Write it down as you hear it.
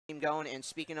going. And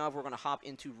speaking of, we're going to hop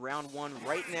into round 1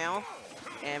 right now.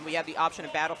 And we have the option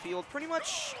of Battlefield. Pretty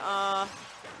much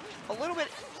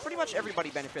pretty much everybody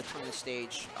benefits from this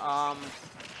stage.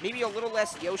 Maybe a little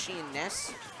less Yoshi and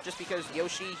Ness, just because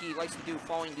Yoshi, he likes to do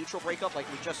falling neutral breakup like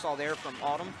we just saw there from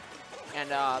Autumn. And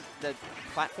the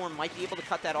platform might be able to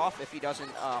cut that off if he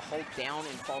doesn't hold down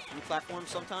and fall through platforms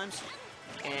sometimes.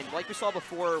 And like we saw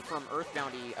before from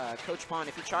Earthboundy, CoachPun,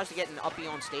 if he tries to get an up B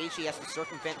on stage, he has to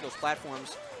circumvent those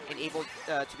platforms and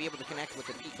to be able to connect with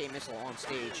the PK missile on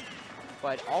stage.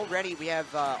 But already we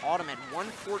have Autumn at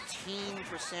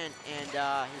 114%, and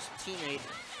his teammate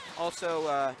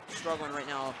also struggling right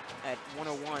now at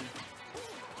 101.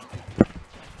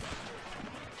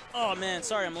 Oh man,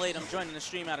 sorry I'm late. I'm joining the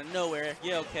stream out of nowhere.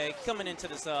 Yeah, okay. Coming into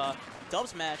this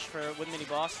dubs match with Mini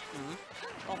Boss.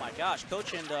 Oh my gosh,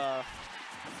 Coach and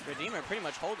Redeemer pretty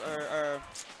much holding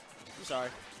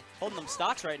them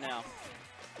stocks right now.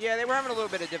 Yeah, they were having a little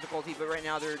bit of difficulty, but right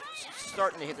now they're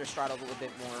starting to hit their stride a little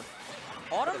bit more.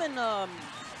 Autumn and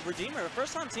Redeemer,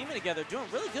 first time teaming together, doing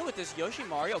really good with this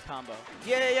Yoshi-Mario combo.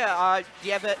 Yeah. Do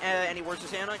you have any words to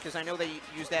say on it? Because I know they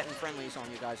used that in friendlies on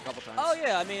you guys a couple times. Oh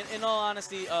yeah, I mean, in all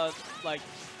honesty, like,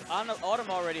 Autumn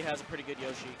already has a pretty good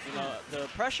Yoshi. You know, the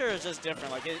pressure is just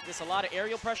different. Like, it's a lot of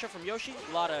aerial pressure from Yoshi,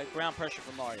 a lot of ground pressure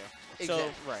from Mario.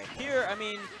 So right here, I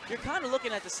mean, you're kind of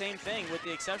looking at the same thing with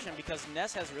the exception because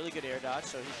Ness has really good air dodge,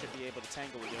 so he should be able to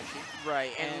tangle with Yoshi.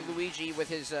 Right, and Luigi with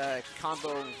his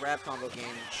grab combo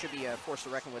game should be a force to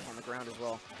reckon with on the ground as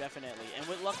well. Definitely, and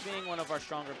with Luck being one of our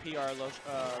stronger PR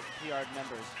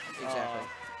members, exactly.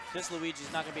 This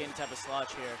Luigi's not going to be any type of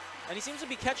slouch here. And he seems to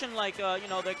be catching, like, you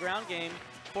know, the ground game,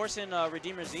 forcing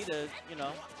RedeemerZ to, you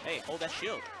know, hey, hold that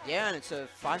shield. Yeah, and it's a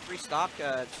 5-3 stock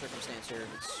circumstance here.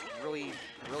 It's really,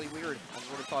 really weird. I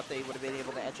would have thought they would have been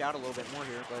able to edge out a little bit more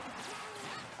here, but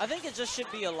I think it just should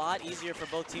be a lot easier for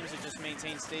both teams to just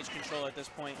maintain stage control at this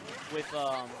point with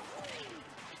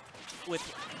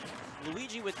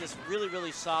Luigi with this really,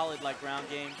 really solid, like, ground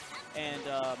game, and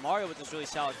Mario with this really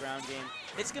solid ground game.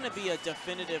 It's going to be a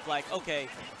definitive, like, okay,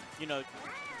 you know,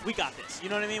 we got this. You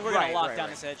know what I mean? We're going to lock down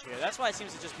this edge here. That's why it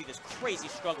seems to just be this crazy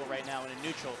struggle right now in a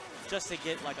neutral just to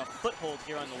get, like, a foothold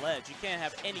here on the ledge. You can't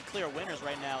have any clear winners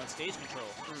right now in stage control.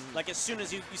 Like, as soon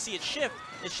as you see it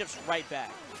shifts right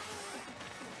back.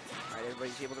 All right,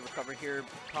 everybody's able to recover here.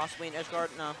 Possibly an edge guard.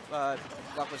 No,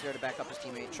 Luck was there to back up his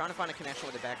teammate. Trying to find a connection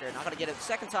with the back air. Not going to get it the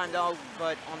second time, though,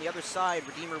 but on the other side,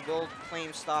 Redeemer will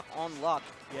claim stock on Luck.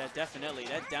 Yeah, definitely.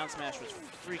 That down smash was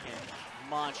freaking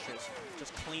monstrous.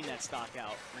 Just clean that stock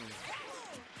out.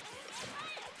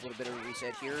 A little bit of a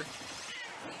reset here.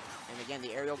 And again,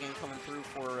 the aerial game coming through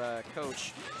for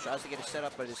Coach. Tries to get a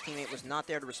setup, but his teammate was not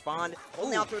there to respond.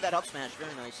 Holding out through that up smash.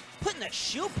 Very nice. Putting that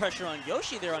shield pressure on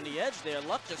Yoshi there on the edge there.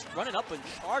 Luck just running up and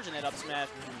charging that up smash.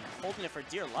 Holding it for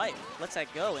dear life. Lets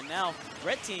that go. And now,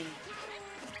 red team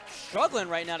struggling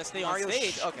right now to stay on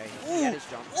stage. Okay, Ooh. he had his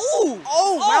jump. Ooh!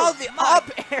 Oh, wow, the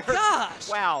up air. Gosh!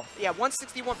 Wow. Yeah,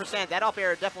 161%. That up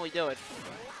air definitely do it.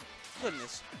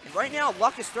 Goodness. And right now,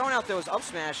 Luck is throwing out those up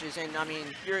smashes, and I mean,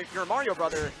 you're a Mario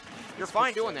brother. You're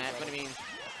fine doing that, but I mean,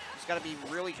 he's got to be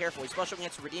really careful, especially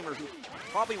against Redeemer, who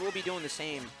probably will be doing the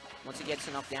same once he gets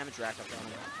enough damage racked up on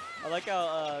him. I like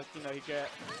how, you know, he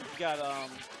got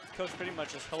Coach pretty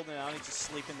much just holding it out. He's just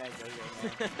sleeping that yo-yo,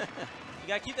 man. You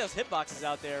got to keep those hitboxes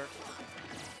out there.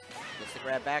 Gets the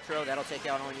grab back throw. That'll take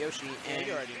out on Yoshi. And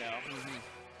you already know.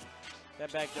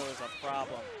 That back throw is a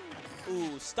problem.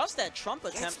 Ooh, stuffs that Trump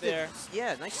attempt there.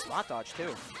 Yeah, nice slot dodge,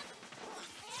 too.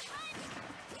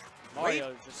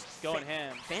 Mario just going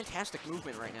ham. Fantastic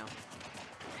movement right now.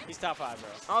 He's top 5, bro.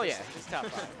 Oh, yeah. He's top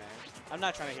 5, man. I'm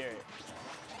not trying to hear it.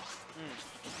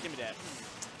 Give me that.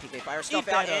 PK fire stuff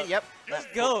out, and yep. Let's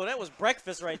go. That was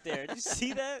breakfast right there. Did you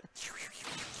see that?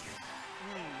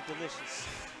 Delicious.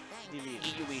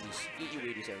 Eat your Wheaties. Eat your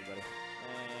Wheaties, everybody.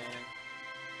 And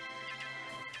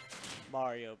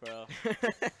Mario, bro.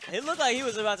 It looked like he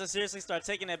was about to seriously start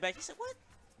taking that back. He said, what?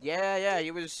 Yeah,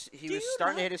 he was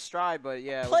starting to hit his stride, but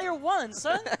yeah. Player 1,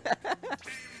 son.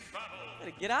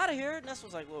 Gotta get out of here. Ness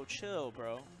was like, whoa, chill,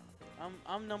 bro.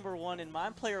 I'm number 1 in my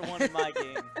player 1 in my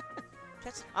game.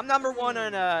 I'm number 1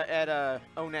 on at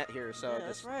Onet here, so yeah,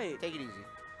 that's right. Take it easy.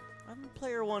 I'm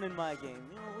player 1 in my game.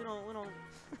 You know, we don't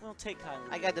take kindly.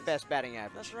 I got the best batting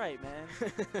average. That's right, man.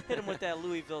 Hit him with that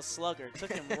Louisville slugger.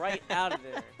 Took him right out of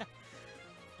there.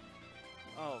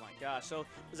 Oh my gosh. So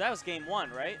that was game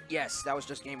 1, right? Yes, that was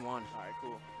just game 1. All right,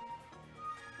 cool.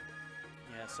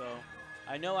 Yeah, so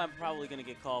I know I'm probably going to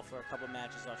get called for a couple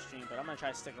matches off stream, but I'm going to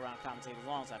try to stick around and commentate as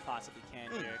long as I possibly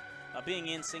can here. Being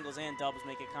in singles and doubles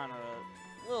make it kind of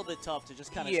a little bit tough to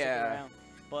just kind of stick around.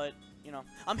 But, you know,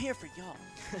 I'm here for y'all.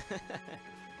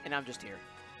 And I'm just here.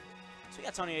 So we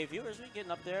got 28 viewers. We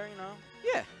getting up there, you know.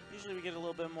 Yeah. Usually we get a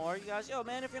little bit more. You guys, yo,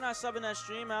 man, if you're not subbing that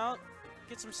stream out,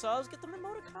 get some subs, get them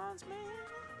emoticons,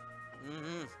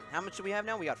 man. How much do we have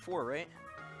now? We got 4, right?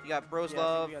 You got Bros Yeah, I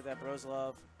Love. think we got that Bros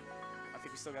Love. I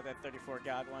think we still got that 34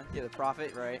 God one. Yeah, the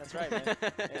Prophet, right? That's right, man.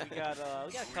 Yeah, we got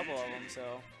a couple of them,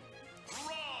 so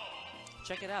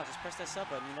check it out. Just press that sub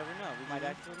button. You never know.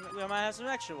 We might have some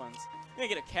extra ones. We're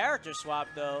gonna get a character swap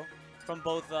though from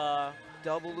both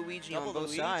Double Luigi on both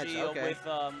Luigi sides. Okay. with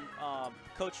not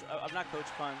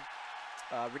CoachPun.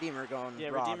 Redeemer going Yeah,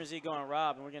 Rob. RedeemerZ going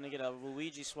Rob, and we're gonna get a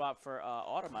Luigi swap for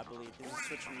Autumn, I believe. He's gonna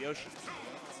switch from Yoshi.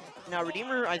 Now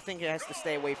Redeemer, I think it has to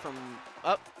stay away from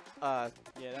up. Yeah,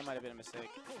 that might have been a mistake.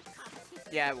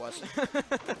 Yeah, it was.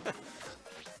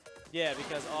 Yeah,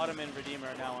 because Autumn and Redeemer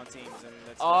are now on teams, and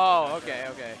that's. Oh, okay.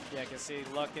 Yeah, I can see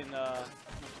Luck and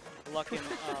Marcus,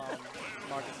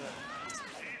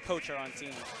 Coach are on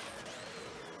teams.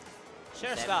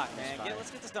 Share stock, man.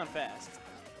 Let's get this done fast.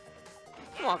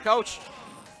 Come on, Coach.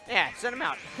 Yeah, send him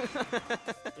out.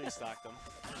 3 stock them.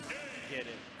 Get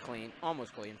it. Clean.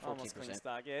 Almost clean. 14%. Almost clean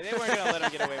stock. Yeah, they weren't gonna let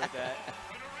him get away with that.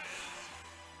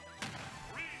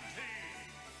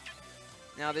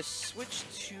 Now this switch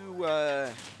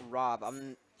to Rob.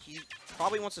 He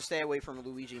probably wants to stay away from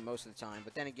Luigi most of the time,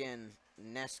 but then again,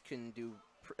 Ness can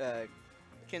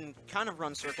can kind of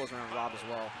run circles around Rob as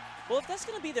well. Well, if that's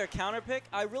gonna be their counter pick,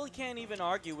 I really can't even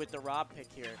argue with the Rob pick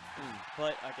here.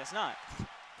 But I guess not.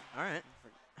 All right.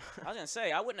 I was gonna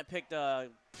say I wouldn't have picked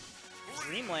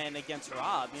Dreamland against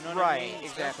Rob. You know what I mean? Right.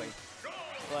 Exactly.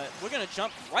 But we're gonna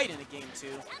jump right into game 2,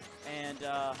 and we're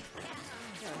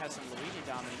gonna have some Luigi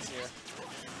dominance here.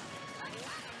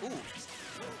 Ooh.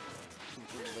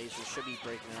 Lasers should be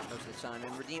breaking out most of the time.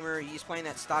 And Redeemer, he's playing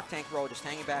that stock tank role, just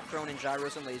hanging back, throwing in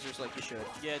gyros and lasers like you should.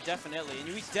 Yeah, definitely.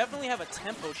 And we definitely have a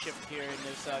tempo shift here in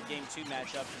this Game 2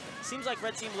 matchup. Seems like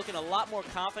Red Team looking a lot more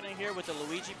confident here with the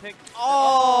Luigi pick.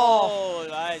 Oh!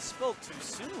 I spoke too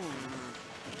soon.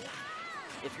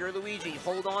 If you're Luigi,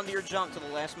 hold on to your jump to the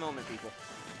last moment, people.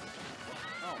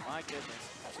 Oh, my goodness.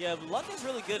 Yeah, Luck is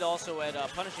really good also at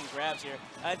punishing grabs here.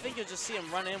 I think you'll just see him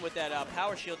run in with that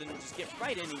power shield and just get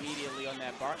right in immediately on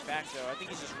that back throw. I think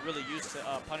he's just really used to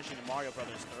punishing the Mario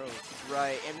Brothers throws.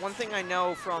 Right, and one thing I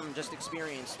know from just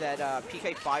experience, that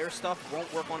PK Fire stuff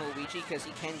won't work on Luigi because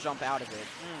he can jump out of it.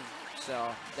 So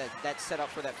that setup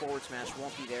for that forward smash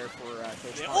won't be there for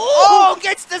CoachPun. Oh,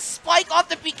 gets the spike off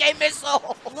the PK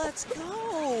missile! Let's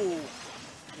go!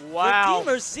 Wow.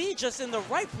 RedeemerZ just in the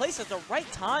right place at the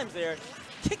right time there.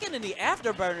 Kicking in the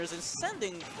afterburners and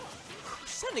sending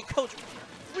Coach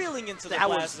reeling into the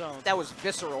blast zone. That was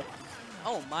visceral.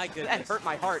 Oh my goodness. That hurt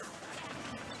my heart.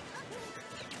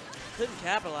 Couldn't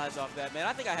capitalize off that, man.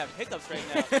 I think I have hiccups right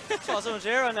now. Saw so much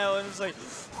air on that one. It was like,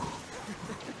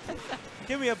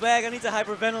 give me a bag. I need to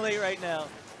hyperventilate right now.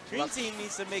 Green Team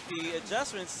needs to make the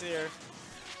adjustments here.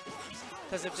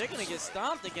 Because if they're going to get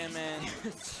stomped again, man.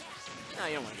 No,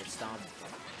 you don't want to get stomped.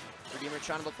 Redeemer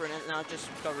trying to look for an now just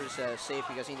covers safe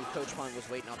because he knew CoachPun was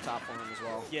waiting up top for him as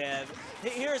well. Yeah,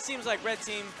 here it seems like Red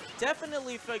Team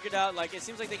definitely figured out, like, it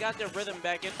seems like they got their rhythm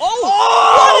back in.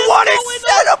 Oh, what a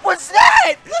setup was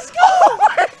that? Let's go! Oh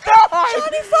my god!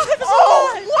 Johnny 5 is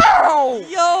alive! Wow!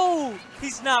 Yo,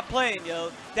 he's not playing,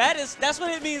 yo. That's what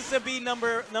it means to be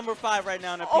number 5 right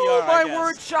now in a PR. Oh my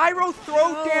word! Gyro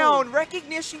throw down,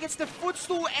 recognition gets the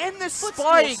footstool and the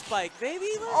spike. Spike, baby.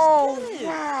 Let's get it.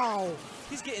 Wow!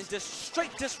 He's getting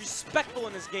straight disrespectful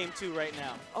in this game too right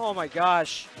now. Oh my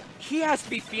gosh. He has to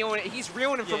be feeling it. He's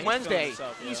reeling it from Wednesday.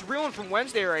 Himself, He's reeling from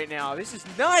Wednesday right now. This is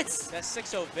nuts. That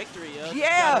 6-0 victory, yo.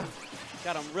 Yeah.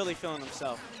 Got him really feeling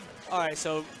himself. All right,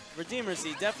 so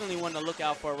RedeemerZ definitely one to look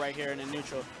out for right here in the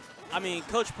neutral. I mean,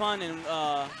 CoachPun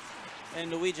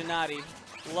and Luigi Natti,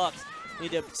 Luck,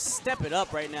 need to step it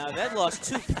up right now. That lost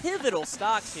 2 pivotal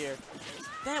stocks here.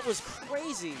 That was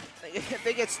crazy.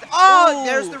 They get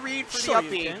there's the read for the up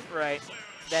B. Right.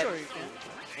 Sure you can.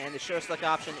 And the share stock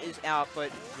option is out, but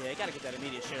yeah, you gotta get that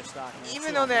immediate share stock, man.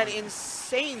 Even though that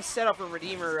insane setup for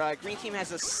Redeemer, Green Team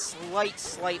has a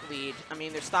slight lead. I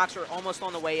mean, their stocks are almost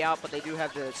on the way out, but they do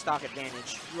have the stock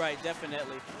advantage. Right,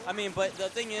 definitely. I mean, but the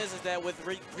thing is that with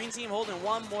Green Team holding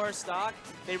 1 more stock,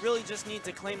 they really just need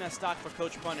to claim that stock for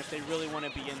CoachPun if they really want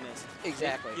to be in this.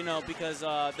 Exactly. You know, because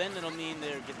then it'll mean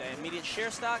they'll get that immediate share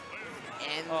stock.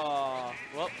 And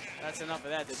well, that's enough of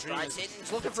that. The Dream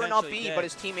He's looking for an up B, but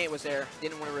his teammate was there.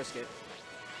 Didn't want to risk it.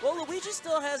 Well, Luigi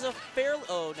still has a fairly...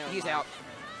 Oh, no. He's out.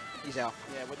 He's out.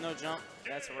 Yeah, with no jump,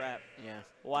 that's a wrap. Yeah.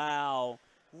 Wow.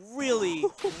 Really,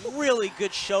 really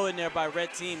good show in there by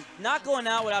Red Team. Not going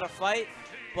out without a fight,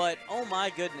 but oh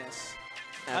my goodness.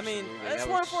 Absolutely. I mean, it's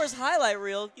one for his highlight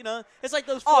reel. You know, it's like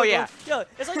those. Yo,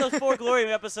 it's like those 4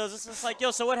 Glory episodes. It's just like,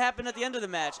 yo, so what happened at the end of the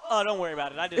match? Oh, don't worry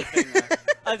about it. I did a thing.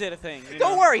 I did a thing.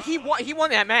 Don't worry. He won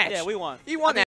that match. Yeah, we won. He won that.